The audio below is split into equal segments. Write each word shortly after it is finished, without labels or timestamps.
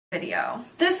video.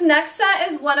 This next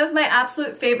set is one of my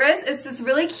absolute favorites. It's this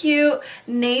really cute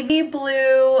navy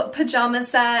blue pajama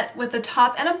set with a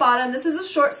top and a bottom. This is a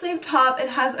short sleeve top. It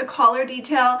has a collar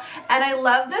detail and I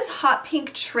love this hot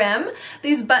pink trim.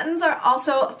 These buttons are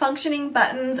also functioning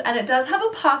buttons and it does have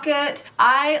a pocket.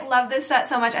 I love this set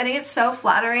so much. I think it's so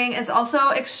flattering. It's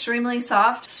also extremely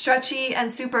soft, stretchy, and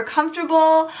super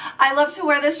comfortable. I love to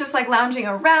wear this just like lounging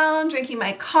around, drinking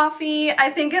my coffee. I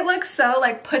think it looks so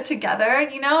like put together,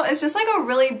 you know? It's just like a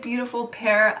really beautiful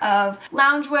pair of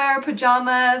loungewear,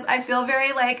 pajamas. I feel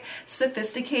very like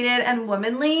sophisticated and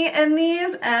womanly in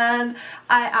these and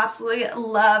I absolutely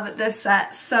love this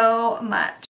set so much.